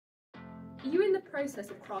Are you in the process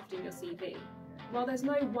of crafting your CV? While there's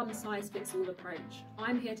no one-size-fits-all approach,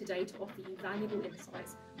 I'm here today to offer you valuable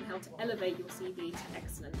insights on how to elevate your CV to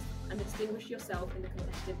excellence and distinguish yourself in the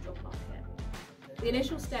competitive job market. The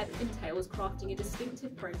initial step entails crafting a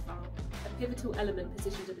distinctive profile, a pivotal element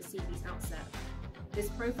positioned at the CV's outset. This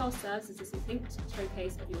profile serves as a succinct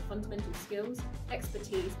showcase of your fundamental skills,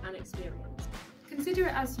 expertise and experience. Consider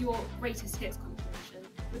it as your greatest hits compilation,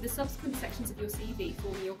 with the subsequent sections of your CV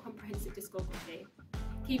forming your comprehensive discography.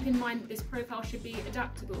 Keep in mind that this profile should be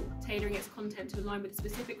adaptable, tailoring its content to align with the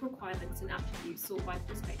specific requirements and attributes sought by the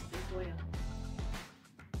prospective employer.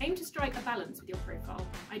 Aim to strike a balance with your profile,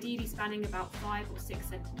 ideally spanning about 5 or 6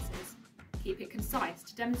 sentences. Keep it concise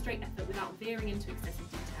to demonstrate effort without veering into excessive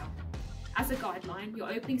detail. As a guideline, your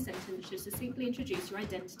opening sentence should succinctly introduce your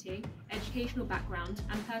identity, educational background,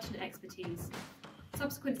 and pertinent expertise.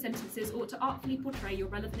 Subsequent sentences ought to artfully portray your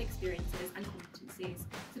relevant experiences and competencies,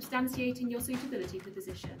 substantiating your suitability for the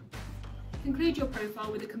position. Conclude your profile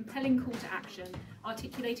with a compelling call to action,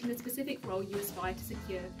 articulating the specific role you aspire to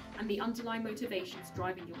secure and the underlying motivations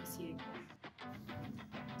driving your pursuit.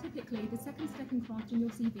 Typically, the second step in crafting your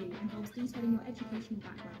CV involves detailing your educational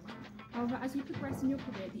background. However, as you progress in your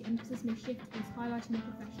career, the emphasis may shift towards highlighting your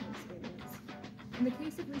professional experience. In the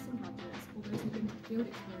case of recent graduates or those with limited field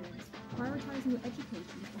experience, prioritising your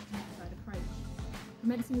education is often the preferred approach.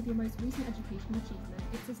 Commencing with your most recent educational achievement,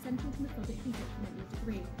 it's essential to methodically document your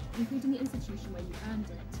degree, including the institution where you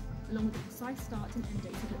earned it, along with the precise start and end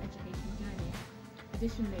dates of your educational journey.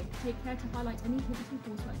 Additionally, take care to highlight any pivotal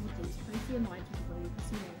coursework modules closely aligned with the role you're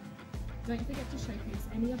pursuing. Don't forget to showcase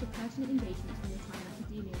any other pertinent engagements from your time in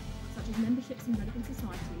academia, such as memberships in relevant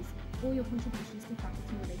societies or your contributions to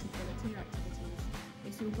faculty-related volunteer activities.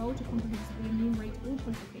 It's your goal to comprehensively enumerate all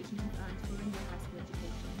qualifications you've earned following your high school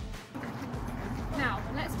education. Now,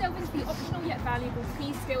 let's delve into the optional yet valuable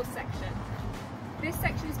key skills section. This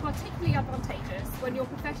section is particularly advantageous when your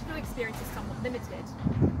professional experience is somewhat limited.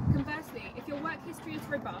 Conversely, if your work history is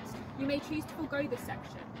robust, you may choose to forego this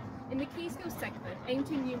section. In the key skills segment, aim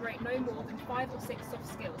to enumerate no more than 5 or 6 soft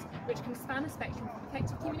skills, which can span a spectrum from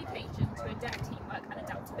effective communication to adept teamwork and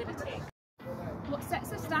adaptability. What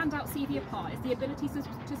sets a standout CV apart is the ability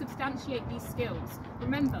to substantiate these skills.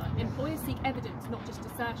 Remember, employers seek evidence, not just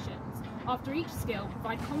assertions. After each skill,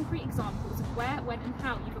 provide concrete examples of where, when and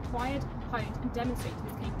how you've acquired, honed and demonstrated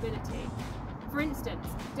this capability. For instance,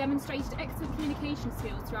 demonstrated excellent communication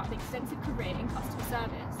skills throughout an extensive career in customer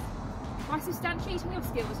service. By substantiating your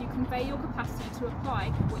skills, you convey your capacity to apply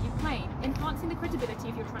what you claim, enhancing the credibility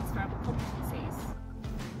of your transferable competencies.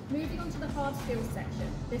 Moving on to the hard skills section,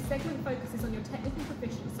 this segment focuses on your technical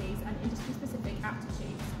proficiencies and industry-specific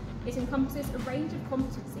aptitudes. It encompasses a range of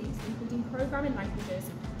competencies, including programming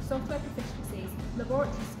languages, software proficiencies,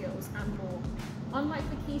 laboratory skills, and more. Unlike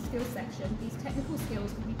the key skills section, these technical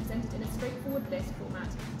skills can be presented in a straightforward list format,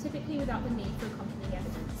 typically without the need for accompanying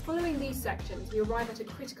evidence. Following these sections, we arrive at a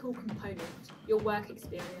critical component, your work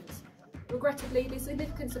experience. Regrettably, the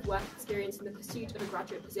significance of work experience in the pursuit of a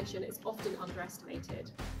graduate position is often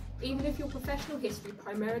underestimated. Even if your professional history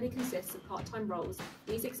primarily consists of part-time roles,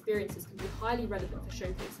 these experiences can be highly relevant for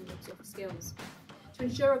showcasing your soft skills. To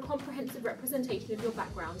ensure a comprehensive representation of your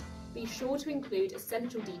background, be sure to include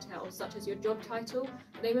essential details such as your job title,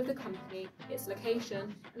 the name of the company, its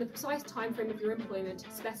location, and the precise time frame of your employment,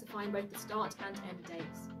 specifying both the start and end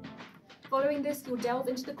dates. Following this, you'll delve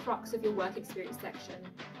into the crux of your work experience section.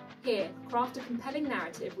 Here, craft a compelling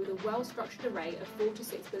narrative with a well-structured array of 4 to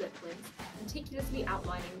 6 bullet points, meticulously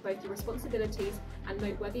outlining both your responsibilities and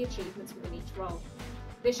noteworthy achievements within each role.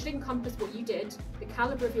 This should encompass what you did, the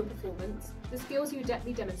calibre of your performance, the skills you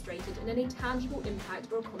adeptly demonstrated, and any tangible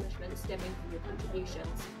impact or accomplishment stemming from your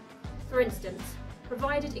contributions. For instance,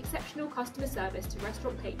 provided exceptional customer service to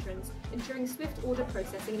restaurant patrons, ensuring swift order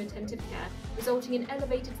processing and attentive care, resulting in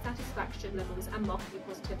elevated satisfaction levels and markedly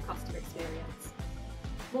positive customer experience.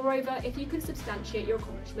 Moreover, if you can substantiate your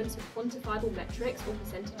accomplishments with quantifiable metrics or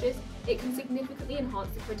percentages, it can significantly enhance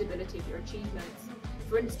the credibility of your achievements.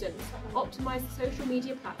 For instance, optimise the social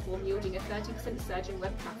media platform yielding a 30% surge in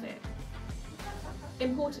web traffic.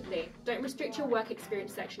 Importantly, don't restrict your work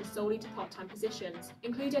experience section solely to part-time positions.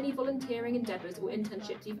 Include any volunteering endeavours or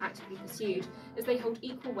internships you've actively pursued, as they hold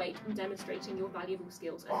equal weight in demonstrating your valuable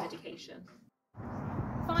skills and dedication.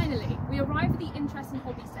 Finally, we arrive at the interest and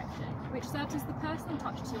hobby section, which serves as the personal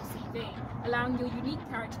touch to your CV, allowing your unique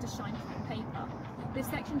character to shine through on paper. This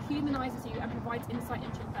section humanises you and provides insight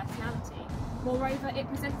into your personality. Moreover, it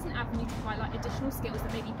presents an avenue to highlight additional skills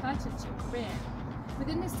that may be pertinent to your career.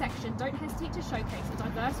 Within this section, don't hesitate to showcase a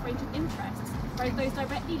diverse range of interests, both those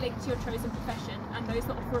directly linked to your chosen profession and those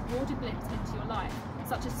that offer a broader glimpse into your life,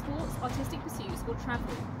 such as sports, artistic pursuits, or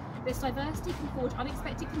travel. This diversity can forge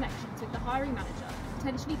unexpected connections with the hiring manager,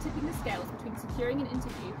 potentially tipping the scales between securing an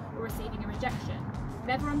interview or receiving a rejection.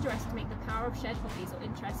 Never underestimate the power of shared hobbies or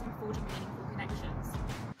interests in forging meaningful connections.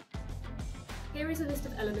 Here is a list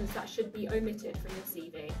of elements that should be omitted from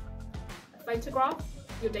your CV. A photograph,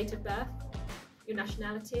 your date of birth, your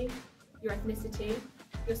nationality, your ethnicity,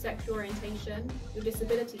 your sexual orientation, your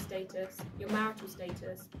disability status, your marital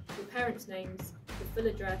status, your parents' names, your full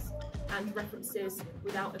address, and references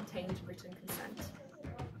without obtained written consent.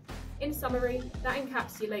 In summary, that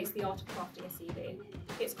encapsulates the art of crafting a CV.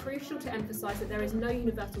 It's crucial to emphasise that there is no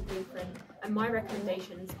universal blueprint, and my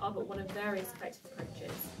recommendations are but one of various effective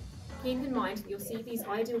approaches. Keep in mind that your CV's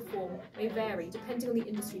ideal form may vary depending on the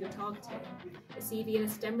industry you're targeting. A CV in a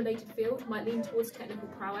STEM-related field might lean towards technical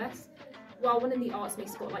prowess, while one in the arts may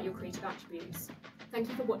spotlight your creative attributes. Thank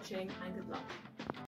you for watching, and good luck.